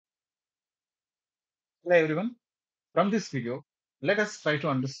Hello everyone. From this video, let us try to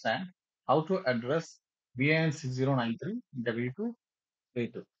understand how to address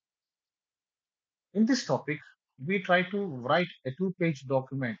BAN6093-1W2A2. In this topic, we try to write a two-page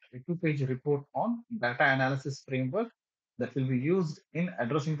document, a two-page report on data analysis framework that will be used in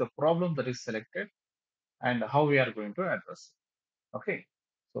addressing the problem that is selected and how we are going to address it. Okay.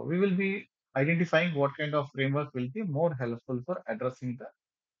 So we will be identifying what kind of framework will be more helpful for addressing the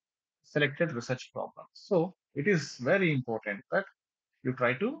selected research problem. So it is very important that you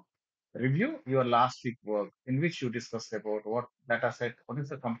try to review your last week work in which you discussed about what data set, what is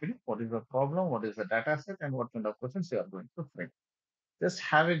the company, what is the problem, what is the data set, and what kind of questions you are going to frame. Just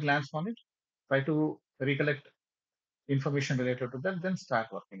have a glance on it, try to recollect information related to that, then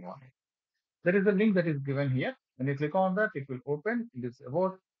start working on it. There is a link that is given here. When you click on that, it will open. It is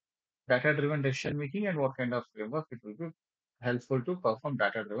about data driven decision making and what kind of framework it will be helpful to perform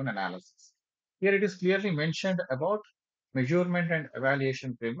data driven analysis. Here it is clearly mentioned about measurement and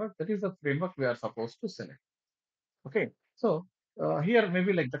evaluation framework. That is the framework we are supposed to select. Okay. So here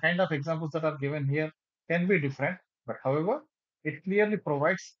maybe like the kind of examples that are given here can be different, but however, it clearly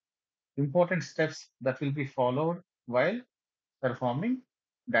provides important steps that will be followed while performing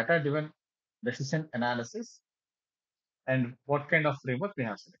data driven decision analysis and what kind of framework we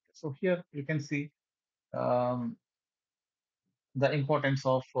have selected. So here you can see um, the importance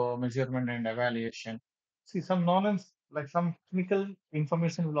of measurement and evaluation. See, some knowledge, like some technical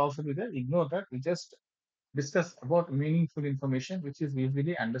information will also be there. Ignore that. We just discuss about meaningful information, which is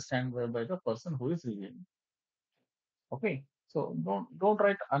easily understandable by the person who is reviewing. Okay. So don't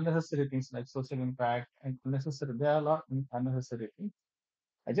write unnecessary things like social impact and unnecessary. There are a lot of unnecessary things.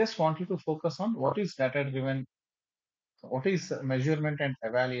 I just want you to focus on what is data driven, what is measurement and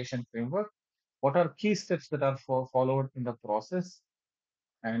evaluation framework, what are key steps that are followed in the process,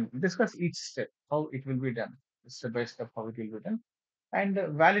 and discuss each step, how it will be done, step by step, how it will be done, and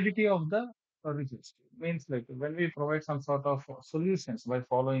validity of the results. Means like when we provide some sort of solutions by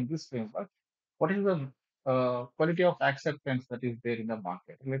following this framework, what is the quality of acceptance that is there in the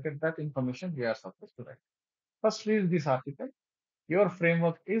market? Related that information we are supposed to write. First, read this article. Your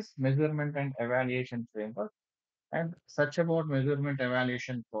framework is measurement and evaluation framework, and search about measurement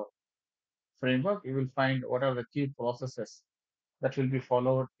evaluation for framework. You will find what are the key processes that will be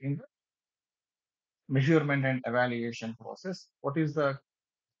followed in measurement and evaluation process. What is the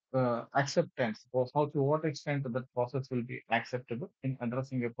acceptance, or how to what extent that process will be acceptable in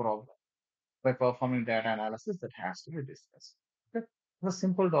addressing a problem by performing data analysis that has to be discussed. Okay. It's a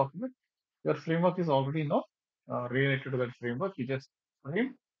simple document. Your framework is already known. Related to that framework, you just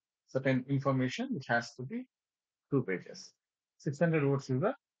frame certain information which has to be 2 pages. 600 words is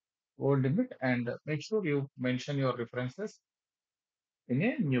the word limit, and make sure you mention your references in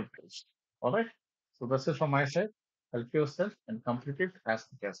a new page. All right. So that's it from my side. Help yourself and complete it as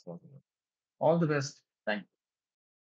quick as possible. All the best. Thank you.